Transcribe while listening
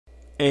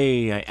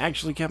Hey, I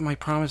actually kept my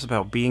promise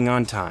about being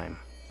on time.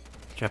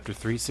 Chapter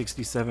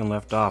 367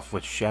 left off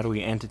with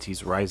shadowy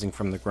entities rising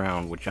from the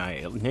ground, which I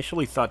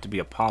initially thought to be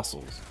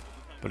apostles,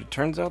 but it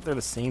turns out they're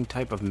the same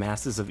type of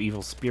masses of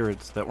evil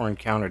spirits that were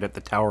encountered at the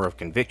Tower of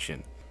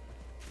Conviction.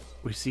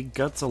 We see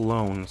Guts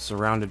alone,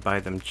 surrounded by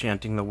them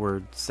chanting the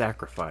word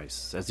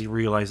sacrifice, as he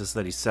realizes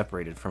that he's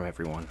separated from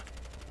everyone.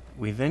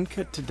 We then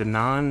cut to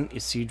Danan,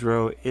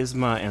 Isidro,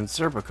 Isma, and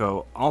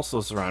Serpico,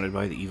 also surrounded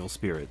by the evil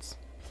spirits.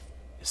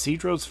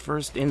 Isidro's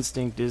first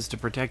instinct is to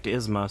protect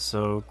Isma,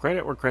 so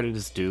credit where credit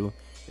is due.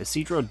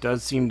 Isidro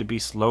does seem to be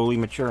slowly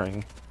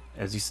maturing.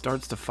 As he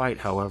starts to fight,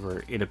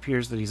 however, it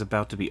appears that he's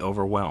about to be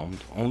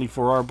overwhelmed, only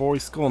for our boy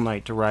Skull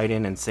Knight to ride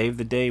in and save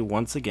the day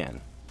once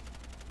again.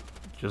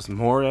 Just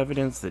more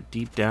evidence that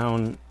deep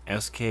down,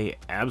 SK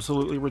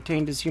absolutely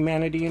retained his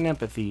humanity and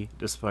empathy,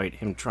 despite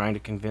him trying to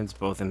convince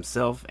both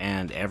himself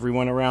and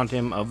everyone around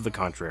him of the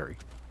contrary.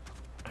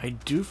 I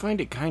do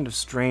find it kind of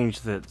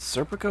strange that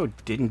Serpico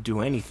didn't do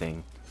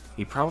anything.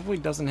 He probably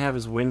doesn't have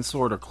his wind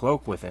sword or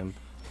cloak with him,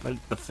 but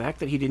the fact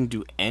that he didn't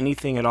do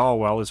anything at all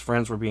while his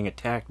friends were being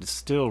attacked is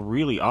still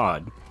really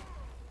odd.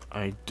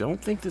 I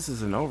don't think this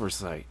is an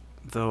oversight,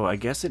 though I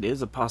guess it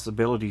is a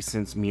possibility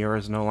since Miura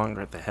is no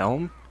longer at the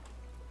helm.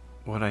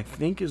 What I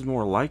think is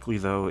more likely,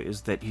 though,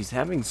 is that he's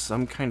having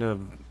some kind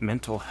of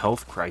mental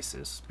health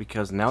crisis,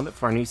 because now that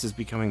Farnese is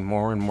becoming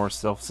more and more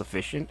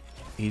self-sufficient,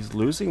 he's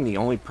losing the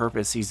only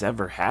purpose he's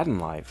ever had in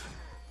life.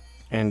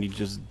 And he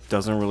just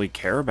doesn't really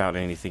care about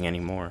anything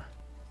anymore.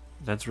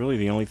 That's really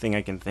the only thing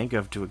I can think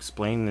of to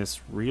explain this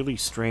really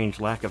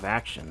strange lack of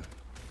action.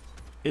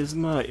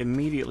 Isma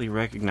immediately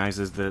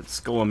recognizes that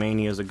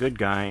Skullomania is a good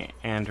guy,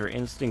 and her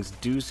instincts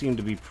do seem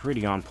to be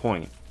pretty on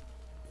point.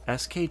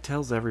 SK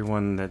tells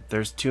everyone that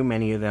there's too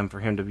many of them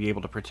for him to be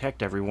able to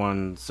protect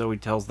everyone, so he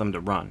tells them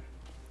to run.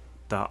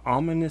 The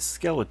ominous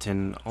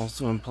skeleton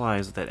also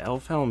implies that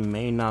Elfhelm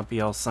may not be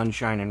all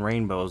sunshine and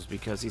rainbows,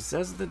 because he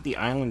says that the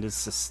island is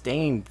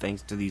sustained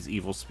thanks to these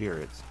evil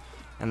spirits,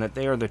 and that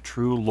they are the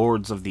true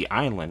lords of the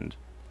island.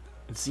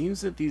 It seems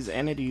that these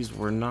entities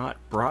were not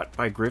brought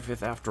by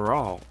Griffith after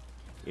all.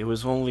 It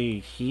was only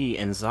he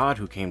and Zod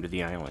who came to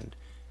the island.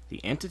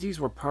 The entities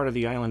were part of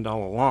the island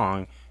all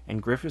along,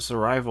 and Griffith's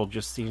arrival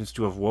just seems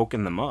to have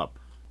woken them up.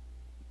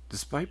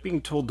 Despite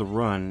being told to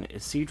run,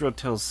 Isidro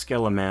tells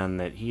Skeleman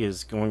that he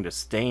is going to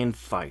stay and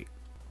fight.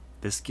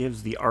 This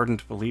gives the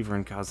ardent believer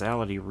in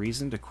causality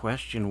reason to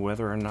question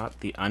whether or not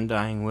the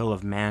undying will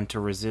of man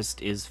to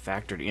resist is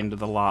factored into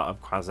the law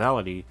of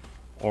causality,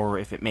 or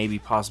if it may be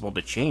possible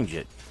to change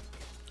it.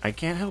 I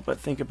can't help but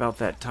think about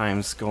that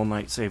time Skull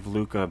Knight saved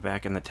Luca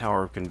back in the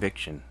Tower of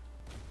Conviction.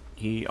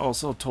 He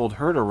also told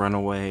her to run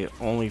away,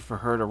 only for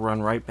her to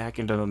run right back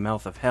into the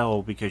mouth of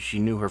hell because she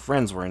knew her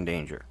friends were in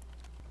danger.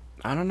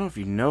 I don't know if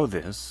you know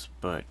this,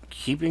 but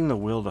keeping the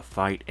will to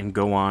fight and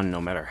go on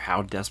no matter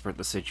how desperate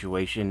the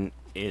situation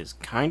is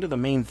kind of the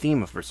main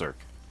theme of Berserk.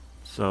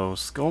 So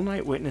Skull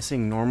Knight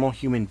witnessing normal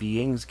human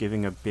beings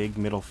giving a big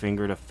middle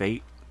finger to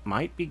fate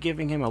might be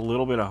giving him a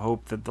little bit of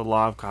hope that the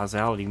law of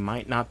causality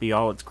might not be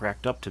all it's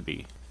cracked up to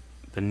be.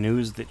 The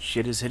news that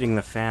shit is hitting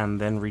the fan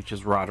then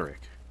reaches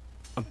Roderick.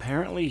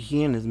 Apparently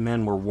he and his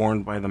men were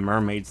warned by the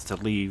mermaids to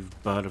leave,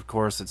 but of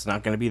course it's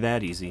not going to be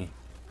that easy.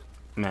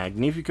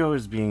 Magnifico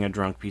is being a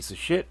drunk piece of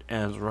shit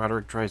as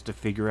Roderick tries to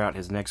figure out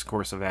his next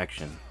course of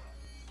action.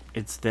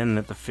 It's then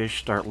that the fish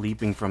start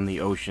leaping from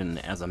the ocean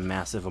as a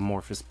massive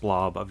amorphous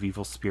blob of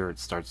evil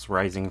spirits starts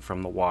rising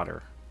from the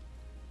water.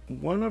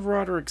 One of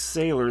Roderick's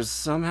sailors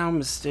somehow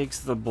mistakes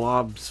the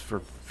blobs for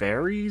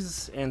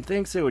fairies and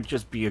thinks it would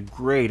just be a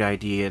great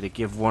idea to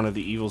give one of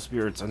the evil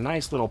spirits a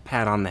nice little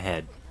pat on the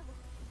head.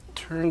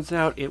 Turns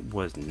out it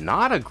was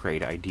not a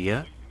great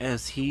idea,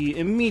 as he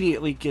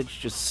immediately gets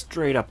just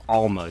straight up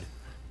Almud.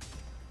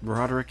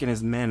 Roderick and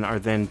his men are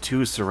then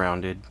too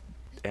surrounded,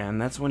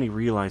 and that's when he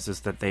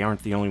realizes that they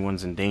aren't the only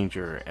ones in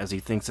danger, as he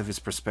thinks of his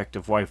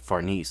prospective wife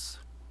Farnese.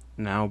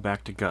 Now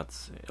back to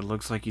Guts. It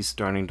looks like he's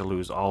starting to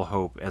lose all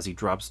hope as he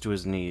drops to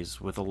his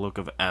knees with a look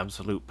of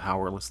absolute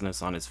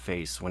powerlessness on his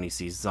face when he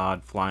sees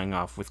Zod flying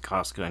off with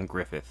Casca and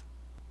Griffith.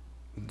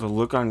 The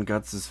look on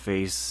Guts'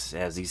 face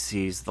as he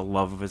sees the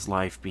love of his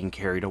life being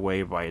carried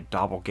away by a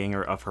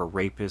doppelganger of her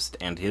rapist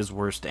and his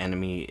worst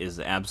enemy is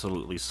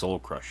absolutely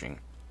soul-crushing.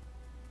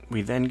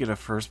 We then get a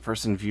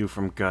first-person view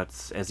from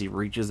Guts as he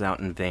reaches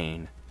out in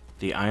vain.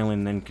 The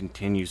island then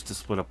continues to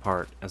split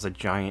apart as a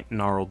giant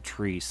gnarled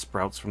tree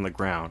sprouts from the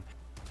ground,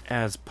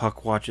 as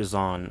Puck watches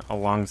on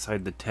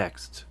alongside the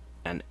text,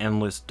 "An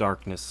endless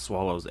darkness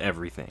swallows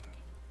everything."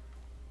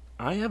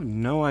 I have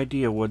no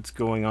idea what's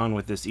going on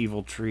with this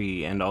evil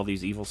tree and all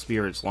these evil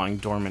spirits lying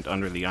dormant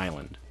under the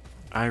island.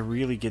 I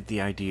really get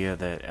the idea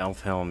that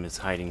Elfhelm is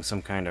hiding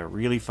some kind of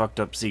really fucked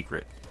up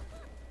secret.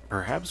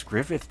 Perhaps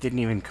Griffith didn't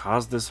even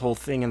cause this whole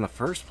thing in the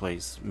first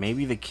place.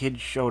 Maybe the kid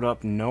showed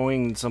up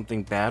knowing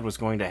something bad was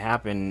going to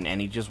happen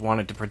and he just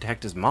wanted to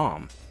protect his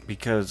mom.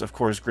 Because, of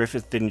course,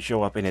 Griffith didn't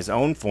show up in his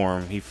own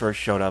form, he first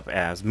showed up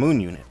as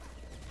Moon Unit.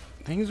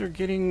 Things are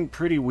getting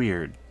pretty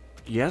weird.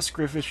 Yes,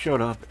 Griffith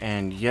showed up,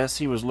 and yes,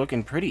 he was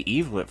looking pretty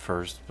evil at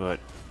first, but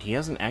he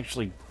hasn't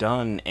actually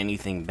done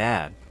anything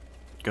bad.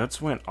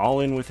 Guts went all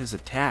in with his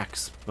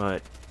attacks,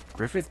 but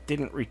Griffith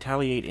didn't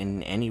retaliate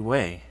in any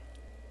way.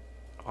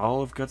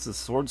 All of Guts'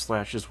 sword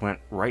slashes went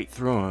right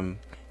through him,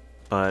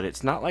 but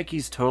it's not like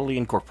he's totally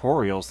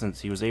incorporeal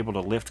since he was able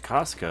to lift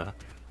Casca.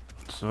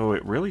 So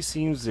it really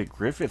seems that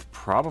Griffith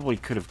probably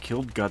could have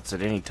killed Guts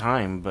at any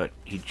time, but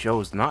he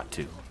chose not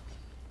to.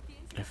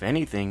 If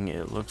anything,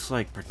 it looks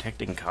like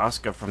protecting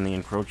Casca from the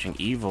encroaching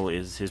evil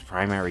is his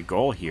primary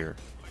goal here.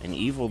 An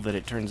evil that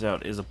it turns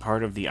out is a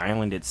part of the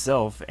island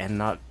itself and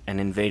not an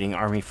invading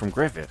army from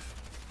Griffith.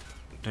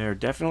 There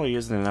definitely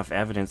isn't enough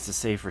evidence to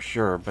say for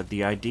sure, but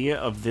the idea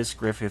of this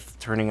Griffith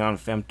turning on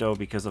Femto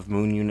because of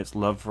Moon Unit's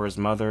love for his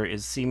mother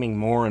is seeming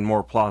more and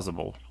more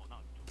plausible.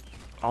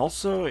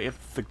 Also,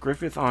 if the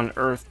Griffith on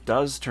Earth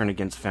does turn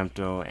against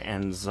Femto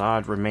and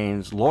Zod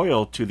remains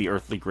loyal to the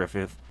earthly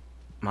Griffith,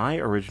 my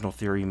original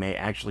theory may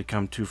actually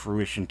come to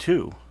fruition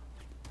too.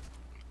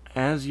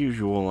 As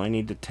usual, I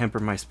need to temper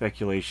my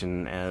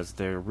speculation as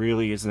there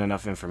really isn't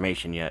enough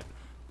information yet,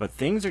 but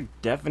things are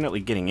definitely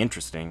getting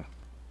interesting.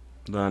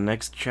 The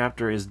next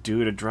chapter is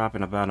due to drop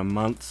in about a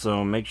month,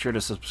 so make sure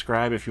to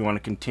subscribe if you want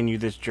to continue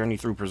this journey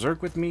through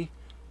Berserk with me.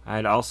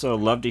 I'd also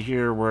love to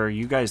hear where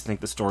you guys think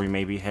the story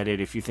may be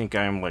headed if you think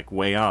I'm like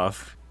way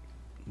off.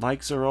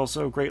 Likes are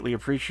also greatly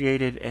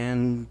appreciated,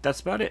 and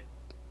that's about it.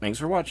 Thanks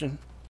for watching.